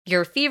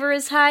Your fever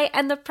is high,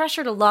 and the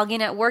pressure to log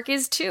in at work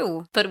is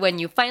too. But when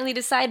you finally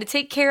decide to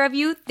take care of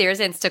you, there's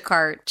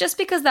Instacart. Just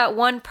because that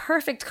one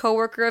perfect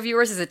coworker of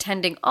yours is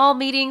attending all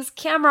meetings,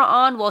 camera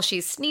on while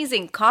she's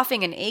sneezing,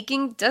 coughing, and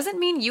aching, doesn't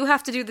mean you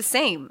have to do the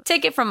same.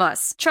 Take it from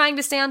us. Trying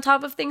to stay on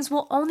top of things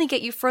will only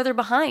get you further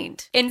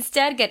behind.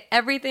 Instead, get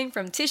everything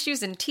from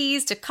tissues and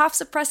teas to cough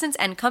suppressants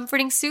and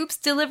comforting soups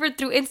delivered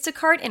through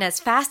Instacart in as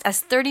fast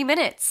as 30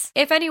 minutes.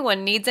 If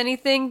anyone needs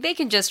anything, they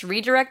can just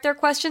redirect their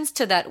questions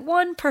to that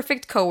one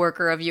perfect coworker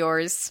of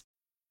yours.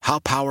 How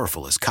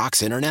powerful is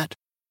Cox Internet?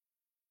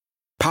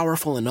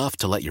 Powerful enough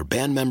to let your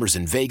band members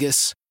in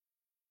Vegas,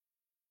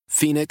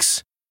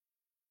 Phoenix,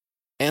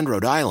 and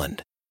Rhode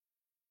Island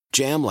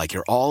jam like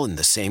you're all in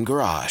the same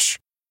garage.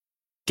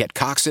 Get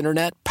Cox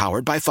Internet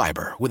powered by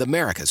fiber with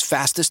America's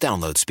fastest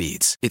download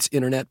speeds. It's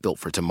internet built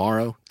for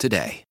tomorrow,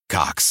 today.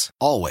 Cox,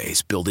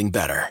 always building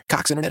better.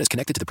 Cox Internet is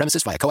connected to the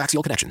premises via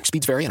coaxial connection.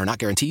 Speeds vary and are not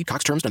guaranteed.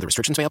 Cox terms and other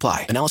restrictions may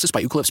apply. Analysis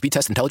by Ookla Speed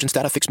Test Intelligence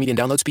Data. Fixed median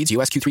download speeds.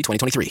 US Q3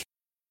 2023.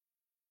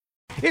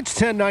 It's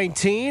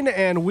 10:19,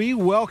 and we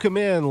welcome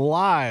in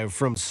live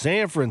from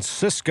San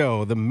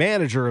Francisco the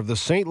manager of the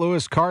St.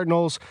 Louis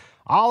Cardinals,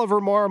 Oliver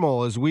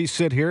Marmol, as we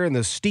sit here in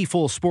the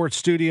Stiefel Sports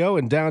Studio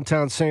in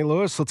downtown St.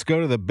 Louis. Let's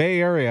go to the Bay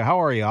Area.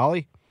 How are you,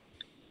 Ollie?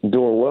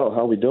 Doing well.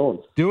 How are we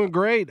doing? Doing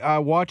great. I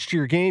watched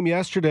your game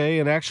yesterday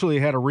and actually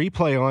had a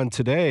replay on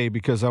today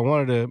because I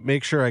wanted to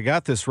make sure I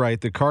got this right.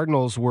 The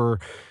Cardinals were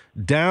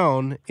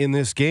down in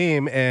this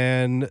game,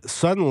 and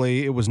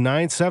suddenly it was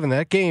 9-7.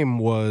 That game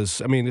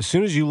was, as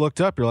soon as you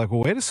looked up, you're like,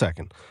 well, wait a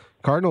second.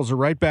 Cardinals are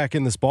right back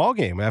in this ball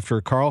game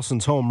after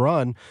Carlson's home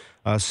run.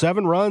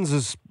 7 runs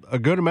is a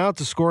good amount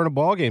to score in a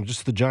ball game.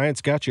 Just the Giants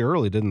got you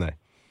early, didn't they?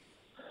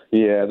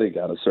 Yeah, they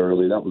got us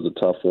early. That was a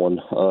tough one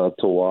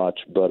to watch,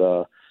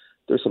 but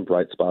there's some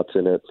bright spots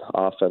in it.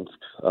 Offense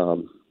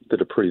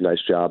did a pretty nice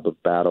job of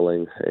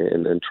battling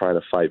and trying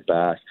to fight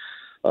back.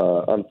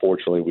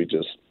 Unfortunately, we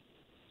just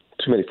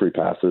too many free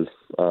passes.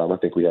 I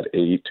think we had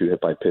 8, 2 hit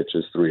by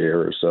pitches, 3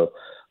 errors. So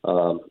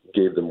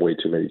gave them way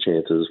too many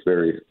chances.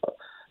 Very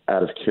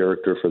out of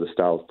character for the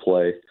style of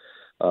play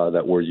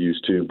that we're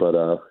used to, but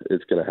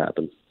it's going to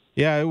happen.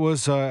 Yeah, it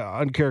was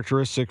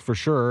uncharacteristic for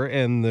sure.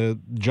 And the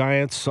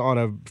Giants on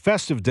a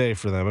festive day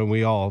for them, and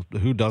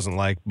who doesn't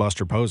like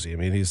Buster Posey?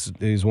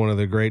 He's one of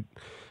the great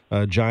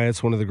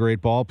Giants, one of the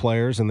great ball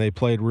players, and they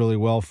played really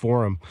well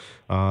for him.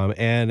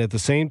 And at the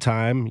same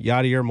time,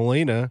 Yadier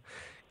Molina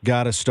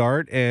got a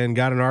start and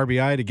got an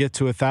RBI to get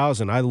to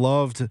 1,000.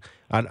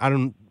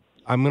 I'm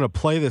going to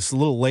play this a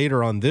little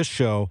later on this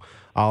show,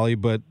 Ollie,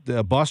 but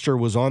Buster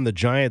was on the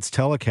Giants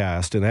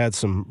telecast and had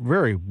some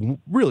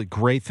really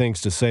great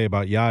things to say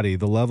about Yadi.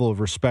 The level of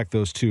respect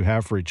those two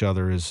have for each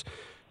other is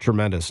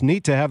tremendous.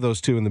 Neat to have those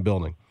two in the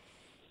building.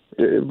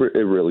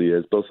 It really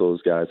is. Both of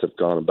those guys have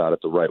gone about it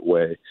the right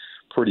way.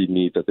 Pretty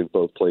neat that they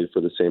both played for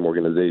the same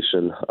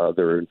organization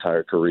their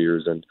entire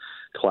careers, and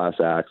class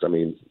acts.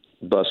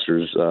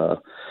 Buster's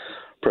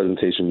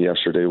presentation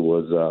yesterday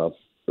was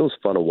it was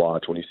fun to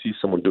watch when you see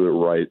someone do it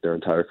right their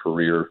entire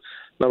career,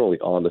 not only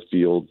on the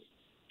field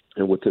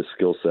and with his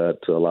skill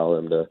set to allow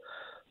him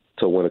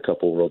to win a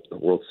couple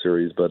World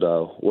Series, but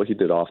what he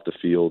did off the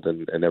field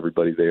and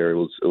everybody there, it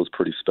was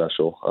pretty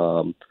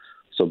special.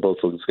 So both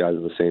of those guys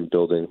in the same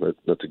building,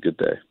 that's a good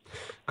day.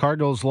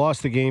 Cardinals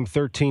lost the game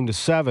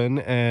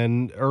 13-7,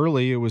 and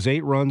early it was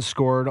 8 runs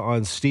scored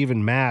on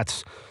Steven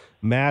Matz.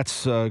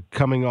 Matz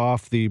coming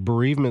off the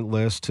bereavement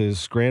list.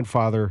 His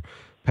grandfather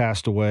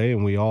passed away,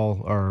 and we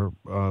all are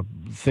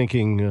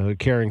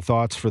caring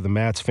thoughts for the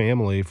Matz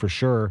family for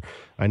sure.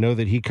 I know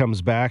that he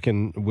comes back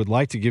and would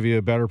like to give you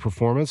a better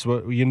performance,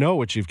 but you know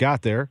what you've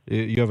got there.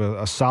 You have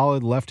a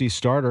solid lefty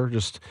starter,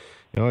 just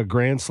a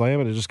grand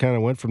slam, and it just kind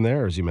of went from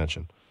there, as you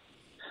mentioned.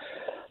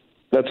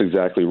 That's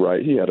exactly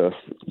right. He had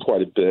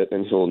quite a bit,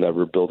 and he'll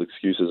never build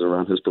excuses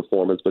around his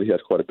performance, but he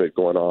had quite a bit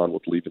going on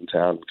with leaving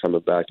town, coming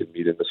back and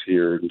meeting us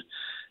here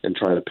and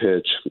trying to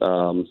pitch.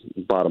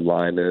 Bottom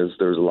line is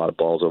there's a lot of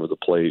balls over the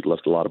plate,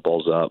 left a lot of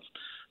balls up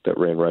that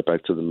ran right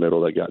back to the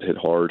middle that got hit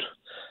hard.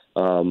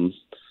 Things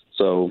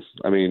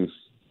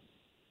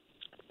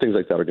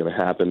like that are going to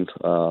happen.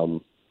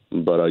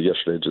 But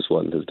yesterday just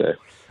wasn't his day.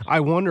 I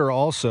wonder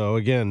also,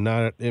 again,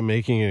 not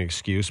making an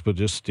excuse, but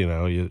just,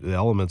 the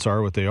elements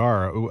are what they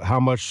are. How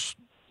much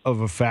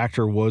of a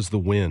factor was the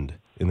wind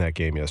in that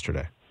game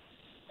yesterday?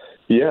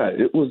 Yeah,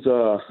 it was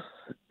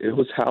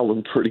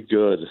howling pretty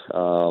good.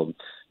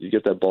 You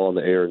get that ball in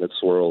the air and it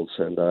swirls,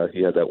 and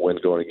he had that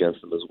wind going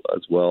against him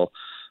as well.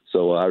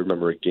 So I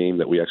remember a game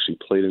that we actually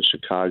played in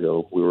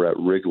Chicago. We were at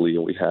Wrigley,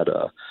 and we had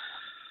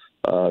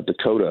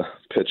Dakota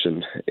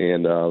pitching,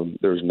 and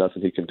there was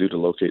nothing he can do to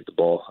locate the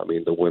ball.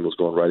 The wind was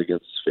going right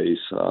against his face.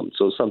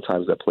 So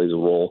sometimes that plays a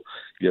role.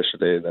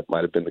 Yesterday, that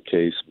might have been the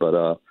case, but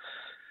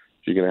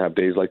if you're going to have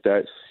days like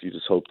that, you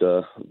just hope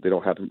they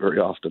don't happen very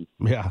often.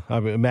 Yeah,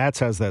 Matz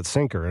has that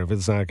sinker, and if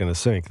it's not going to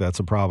sink, that's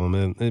a problem.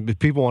 And if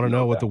people want to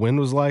know what the wind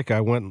was like,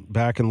 I went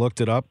back and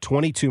looked it up.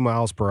 22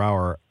 miles per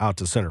hour out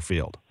to center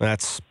field.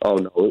 Oh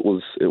no,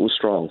 it was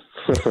strong.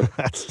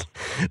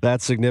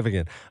 That's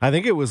significant. I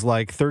think it was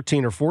like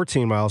 13 or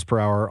 14 miles per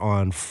hour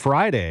on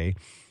Friday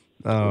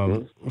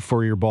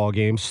for your ball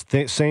games.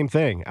 Same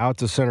thing, out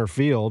to center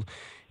field.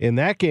 In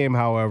that game,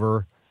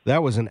 however,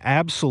 that was an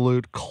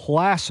absolute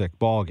classic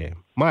ball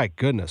game. My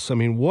goodness. I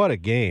mean, what a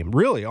game.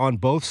 Really, on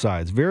both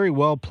sides. Very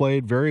well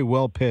played, very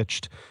well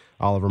pitched,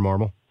 Oliver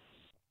Marmol.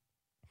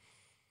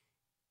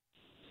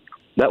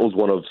 That was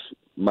one of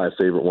my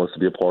favorite ones to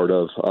be a part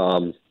of.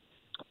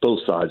 Both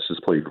sides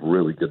just played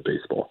really good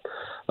baseball.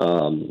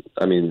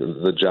 I mean,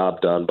 the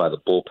job done by the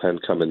bullpen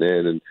coming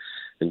in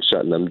and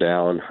shutting them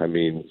down. I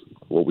mean,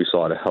 what we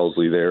saw at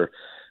Helsley there,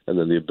 and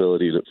then the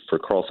ability for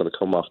Carlson to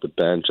come off the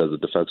bench as a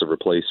defensive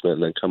replacement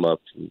and then come up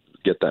and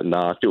get that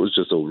knock. It was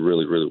just a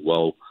really, really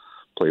well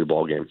played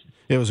ball game.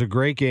 It was a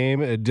great game.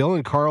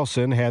 Dylan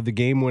Carlson had the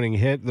game-winning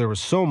hit. There was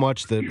so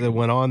much that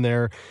went on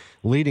there.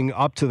 Leading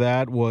up to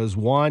that was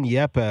Juan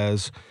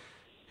Yepez,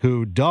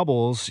 who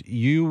doubles.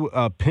 You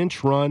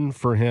pinch run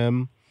for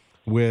him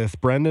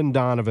with Brendan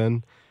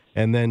Donovan,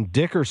 and then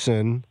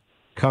Dickerson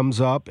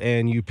comes up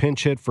and you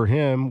pinch hit for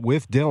him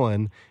with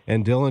Dylan,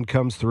 and Dylan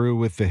comes through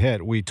with the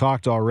hit. We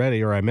talked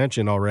already, or I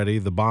mentioned already,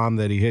 the bomb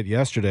that he hit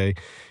yesterday.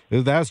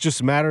 That's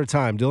just a matter of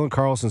time. Dylan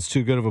Carlson's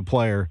too good of a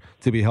player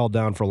to be held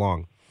down for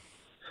long.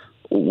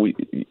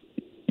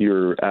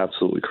 You're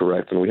absolutely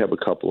correct, and we have a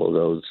couple of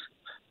those.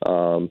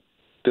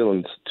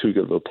 Dylan's too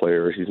good of a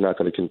player. He's not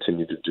going to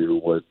continue to do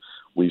what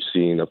we've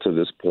seen up to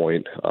this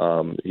point.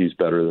 He's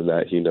better than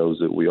that. He knows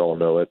it. We all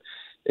know it.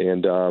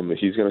 And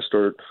he's going to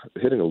start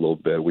hitting a little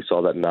bit. We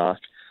saw that knock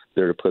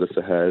there to put us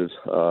ahead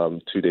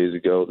 2 days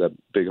ago, that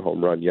big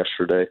home run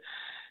yesterday.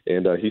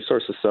 And he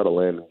starts to settle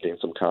in and gain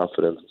some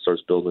confidence and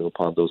starts building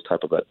upon those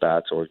type of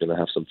at-bats, and we're going to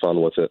have some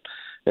fun with it.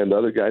 And the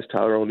other guy's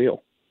Tyler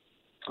O'Neill.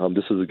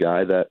 This is a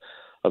guy that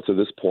up to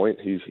this point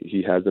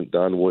he hasn't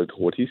done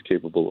what he's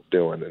capable of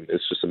doing, and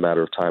it's just a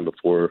matter of time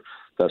before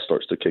that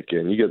starts to kick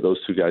in. You get those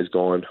two guys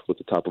going with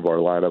the top of our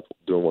lineup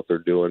doing what they're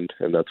doing,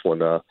 and that's when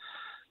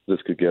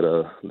this could get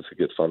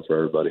fun for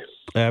everybody.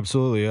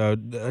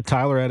 Absolutely.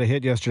 Tyler had a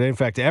hit yesterday. In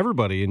fact,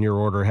 everybody in your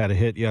order had a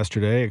hit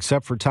yesterday,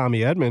 except for Tommy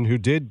Edman, who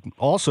did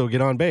also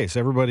get on base.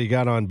 Everybody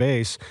got on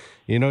base.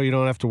 You know, you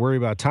don't have to worry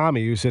about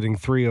Tommy, who's hitting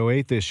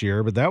 .308 this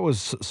year, but that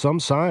was some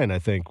sign, I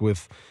think,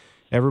 with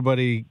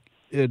everybody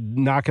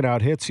knocking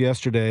out hits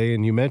yesterday.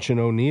 And you mentioned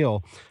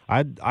O'Neill.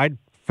 I'd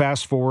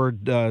fast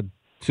forward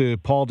to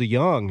Paul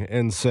DeJong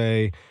and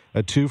say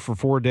a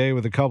 2-for-4 day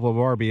with a couple of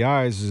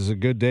RBIs is a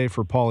good day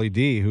for Paulie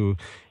D, who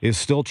is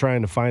still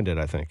trying to find it,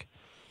 I think.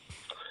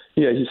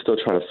 Yeah, he's still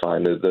trying to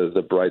find it.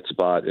 The bright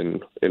spot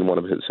in one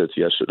of his hits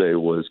yesterday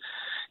was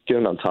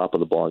getting on top of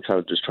the ball and kind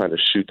of just trying to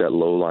shoot that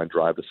low line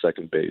drive to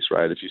second base,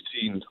 right? If you've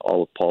seen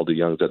all of Paul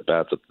DeJong's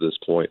at-bats up to this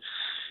point,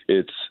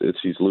 it's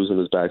he's losing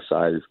his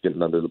backside, he's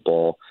getting under the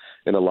ball,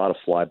 and a lot of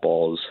fly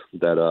balls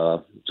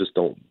that just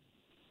don't,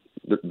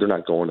 they're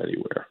not going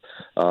anywhere.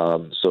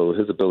 So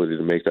his ability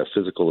to make that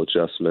physical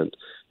adjustment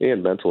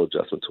and mental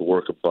adjustment to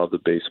work above the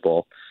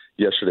baseball.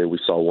 Yesterday we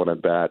saw one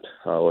at bat,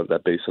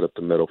 that base hit up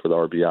the middle for the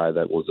RBI.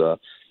 That was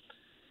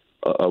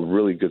a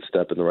really good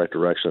step in the right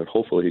direction, and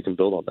hopefully he can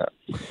build on that.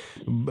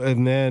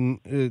 And then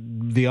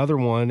the other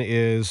one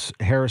is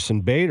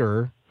Harrison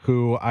Bader,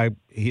 who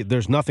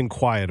there's nothing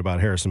quiet about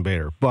Harrison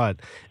Bader,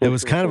 but it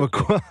was kind of a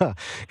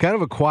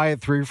quiet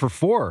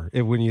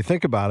 3-for-4 when you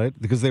think about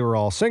it, because they were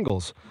all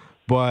singles.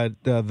 But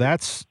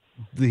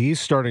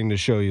he's starting to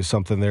show you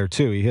something there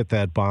too. He hit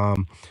that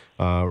bomb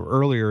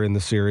earlier in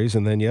the series,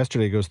 and then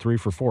yesterday goes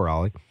 3-for-4.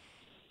 Ollie,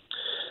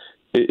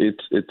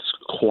 it's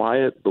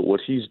quiet, but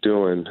what he's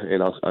doing,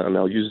 and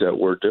I'll use that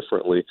word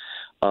differently.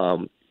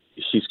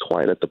 He's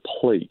quiet at the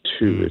plate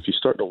too. If you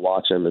start to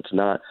watch him, it's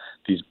not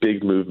these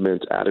big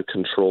movements, out of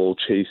control,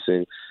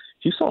 chasing.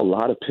 He saw a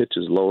lot of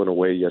pitches low and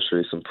away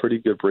yesterday, some pretty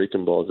good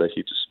breaking balls that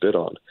he just spit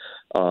on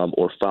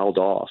or fouled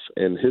off.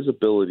 And his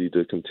ability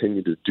to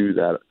continue to do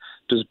that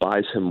just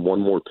buys him one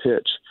more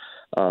pitch.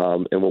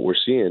 And what we're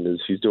seeing is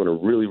he's doing a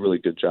really, really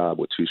good job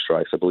with 2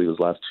 strikes. I believe his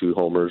last 2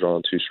 homers are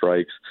on 2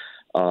 strikes.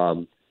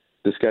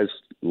 This guy's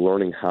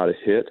learning how to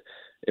hit.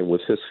 And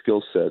with his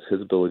skill set, his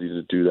ability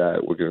to do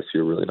that, we're going to see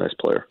a really nice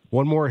player.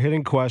 One more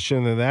hitting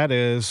question, and that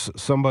is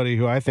somebody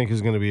who I think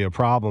is going to be a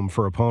problem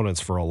for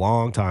opponents for a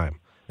long time,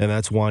 and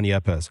that's Juan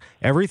Yepez.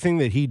 Everything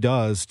that he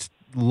does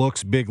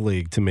looks big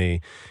league to me.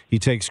 He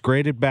takes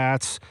great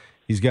at-bats.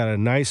 He's got a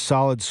nice,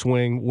 solid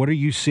swing. What are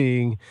you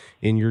seeing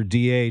in your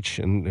DH?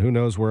 And who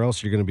knows where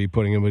else you're going to be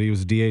putting him, but he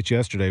was DH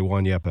yesterday,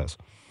 Juan Yepez.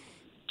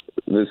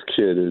 This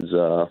kid is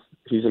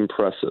he's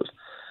impressive.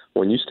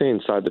 When you stay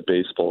inside the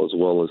baseball as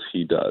well as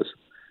he does,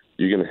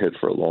 you're going to hit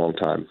for a long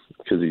time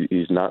because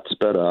he's not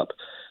sped up.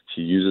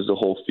 He uses the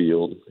whole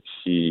field.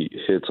 He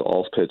hits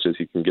all pitches.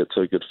 He can get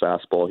to a good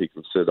fastball. He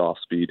can sit off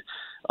speed.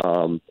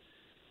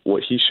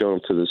 What he's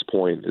shown to this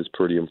point is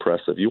pretty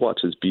impressive. You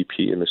watch his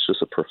BP, and it's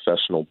just a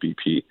professional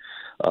BP,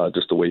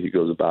 just the way he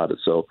goes about it.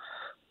 So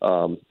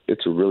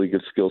it's a really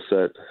good skill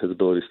set. His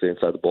ability to stay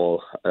inside the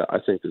ball, I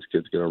think this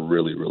kid's going to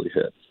really, really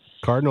hit.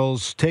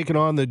 Cardinals taking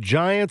on the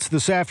Giants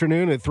this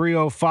afternoon at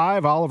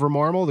 3:05. Oliver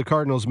Marmol, the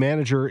Cardinals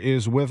manager,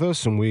 is with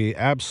us, and we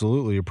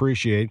absolutely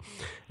appreciate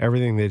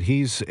everything that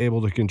he's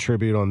able to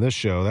contribute on this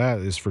show. That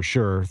is for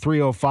sure.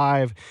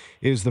 3:05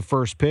 is the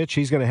first pitch.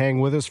 He's going to hang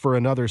with us for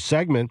another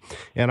segment,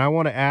 and I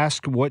want to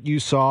ask what you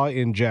saw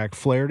in Jack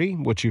Flaherty,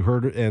 what you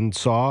heard and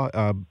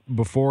saw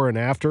before and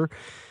after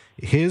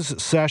his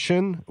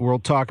session. We'll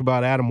talk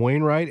about Adam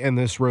Wainwright and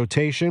this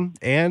rotation,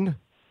 and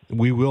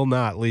we will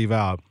not leave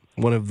out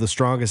one of the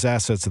strongest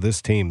assets of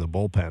this team, the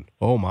bullpen.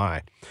 Oh,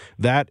 my.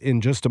 That in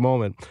just a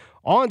moment.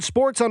 On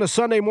Sports on a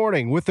Sunday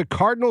morning with the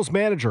Cardinals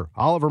manager,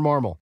 Oliver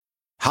Marmol.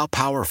 How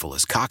powerful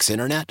is Cox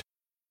Internet?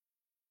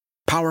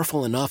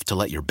 Powerful enough to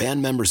let your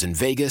band members in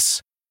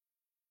Vegas,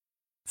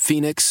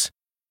 Phoenix,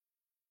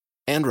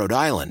 and Rhode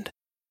Island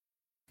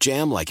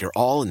jam like you're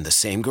all in the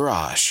same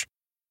garage.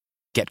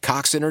 Get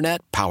Cox Internet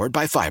powered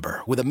by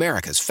fiber with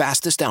America's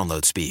fastest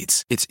download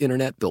speeds. It's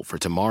internet built for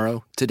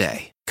tomorrow,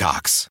 today.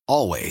 Cox,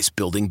 always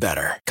building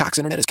better. Cox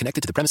Internet is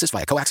connected to the premises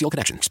via coaxial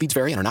connection. Speeds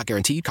vary and are not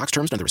guaranteed. Cox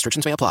terms and other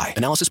restrictions may apply.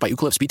 Analysis by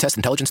Ookla of Speed Test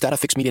Intelligence Data.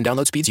 Fixed median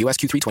download speeds. US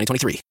Q3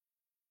 2023.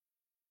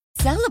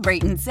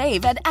 Celebrate and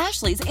save at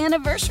Ashley's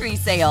Anniversary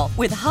Sale.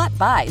 With Hot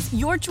Buys,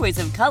 your choice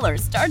of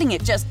colors starting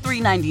at just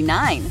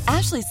 $3.99.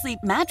 Ashley Sleep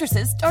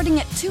mattresses starting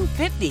at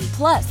 $2.50.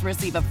 Plus,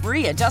 receive a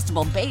free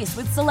adjustable base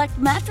with select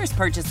mattress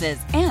purchases.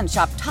 And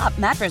shop top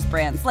mattress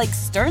brands like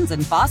Stearns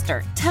 &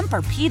 Foster,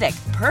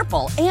 Tempur-Pedic,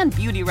 Purple, and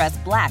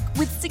Beautyrest Black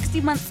with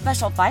 60-month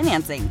special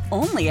financing.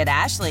 Only at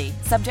Ashley.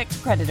 Subject to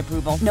credit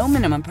approval. No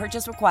minimum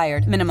purchase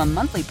required. Minimum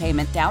monthly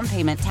payment, down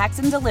payment, tax,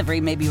 and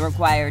delivery may be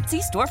required.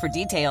 See store for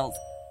details.